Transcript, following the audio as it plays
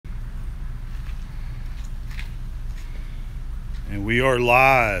And we are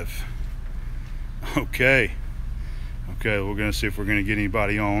live. Okay, we're gonna see if we're gonna get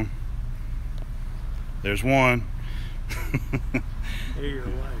anybody on. There's one. Hey, you're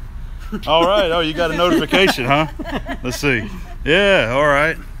alive. All right. Oh, you got a notification, huh? Let's see. Yeah, all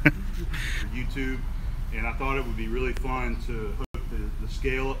right. YouTube, and I thought it would be really fun to hook the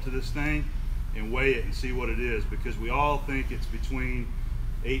scale up to this thing and weigh it and see what it is, because we all think it's between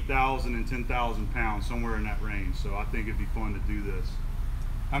 8,000 and 10,000 pounds, somewhere in that range. So I think it'd be fun to do this.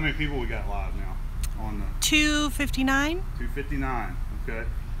 How many people we got live now on the 259? 259. Okay.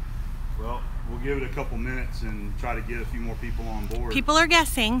 Well, we'll give it a couple minutes and try to get a few more people on board. People are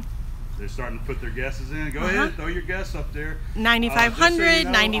guessing. They're starting to put their guesses in. Go ahead, throw your guess up there. 9,500, so you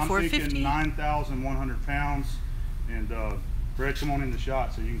know, 9,450. 9,100 pounds. And Fred, come on in the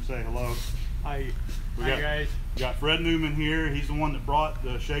shot so you can say hello. Hi Hi guys. We got Fred Newman here. He's the one that brought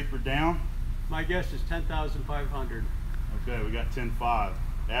the shaper down. My guess is 10,500. Okay, we got 10.5.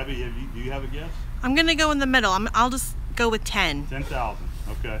 Abby, do you have a guess? I'm gonna go in the middle. I'll just go with 10. 10,000.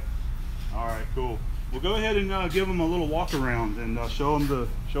 Okay. All right, cool. We'll go ahead and give them a little walk around and show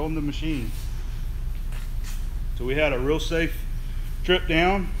them the machine. So we had a real safe trip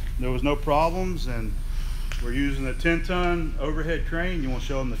down. There was no problems, and we're using a 10-ton overhead crane. You want to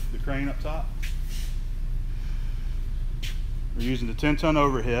show them the crane up top? We're using the 10-ton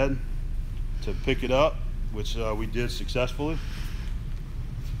overhead to pick it up, which we did successfully.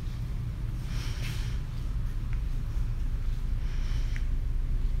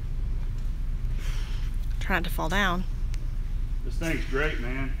 Trying to fall down. This thing's great,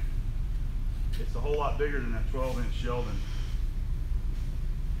 man. It's a whole lot bigger than that 12-inch Sheldon.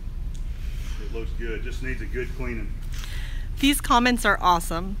 It looks good. Just needs a good cleaning. These comments are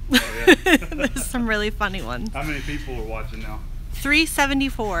awesome. Oh, yeah. There's some really funny ones. How many people are watching now?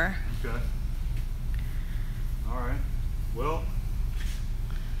 374. Okay. All right. Well,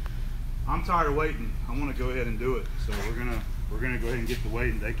 I'm tired of waiting. I want to go ahead and do it. So we're gonna go ahead and get the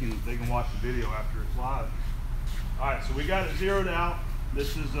weight, and they can watch the video after it's live. All right. So we got it zeroed out.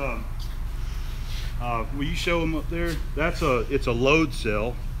 This is will you show them up there? It's a load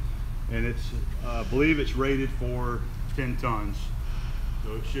cell, and it's I believe it's rated for 10 tons.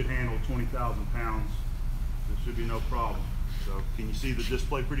 So it should handle 20,000 pounds. There should be no problem. So can you see the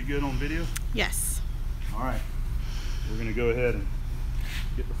display pretty good on video? Yes. All right, we're gonna go ahead and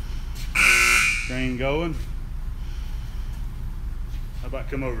get the crane going. How about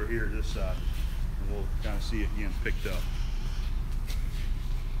come over here to this side, and we'll kind of see it getting picked up.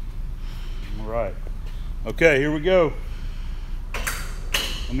 All right. Okay, here we go.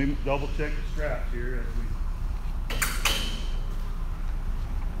 Let me double check the straps here as we.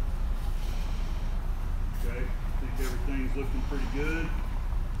 Okay, I think everything's looking pretty good.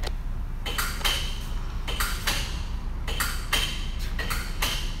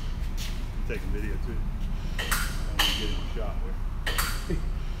 I'm taking video too. I'm gonna get in the shot there.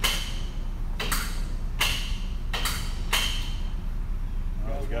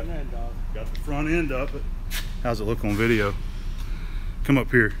 Got the front end up. How's it look on video? Come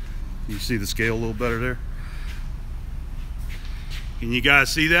up here. You see the scale a little better there? Can you guys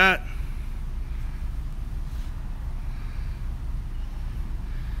see that?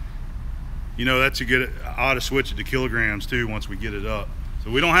 You know, that's a good, I ought to switch it to kilograms too once we get it up. So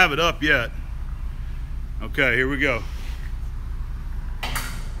we don't have it up yet. Okay, here we go.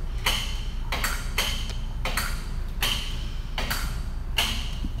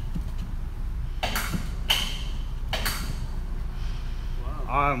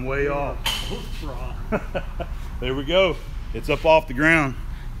 I'm way off. There we go. It's up off the ground.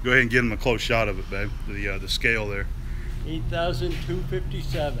 Go ahead and give them a close shot of it, babe. The scale there.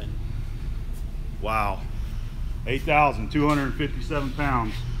 8,257. Wow. 8,257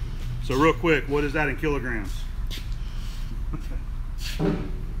 pounds. So real quick, what is that in kilograms?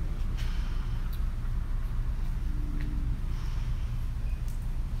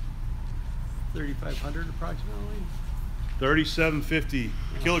 3,500 approximately. 3,750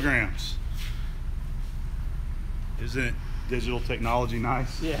 kilograms. Isn't it digital technology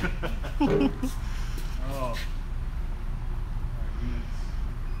nice? Yeah. Oh.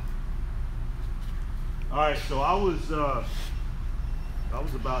 All right, so I was about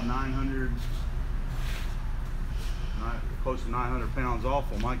 900, close to 900 pounds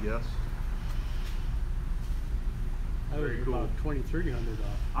off on my guess. I was Very cool. about 2,300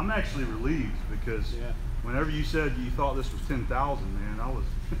 off. I'm actually relieved because whenever you said you thought this was 10,000, man, I was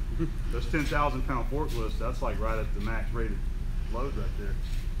those 10,000 pound forklifts. That's like right at the max rated load right there.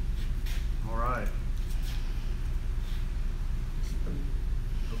 All right.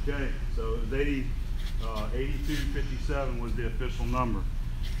 Okay, so it was 8257 was the official number.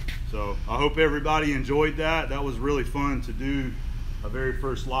 So I hope everybody enjoyed that. That was really fun to do a very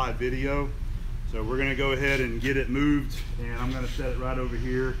first live video. So we're gonna go ahead and get it moved, and I'm gonna set it right over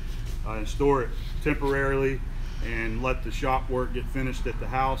here and store it temporarily and let the shop work get finished at the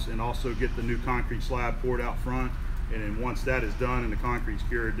house, and also get the new concrete slab poured out front. And then once that is done and the concrete's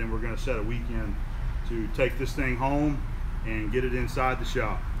cured, then we're gonna set a weekend to take this thing home and get it inside the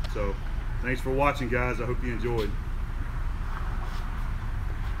shop. So thanks for watching, guys. I hope you enjoyed.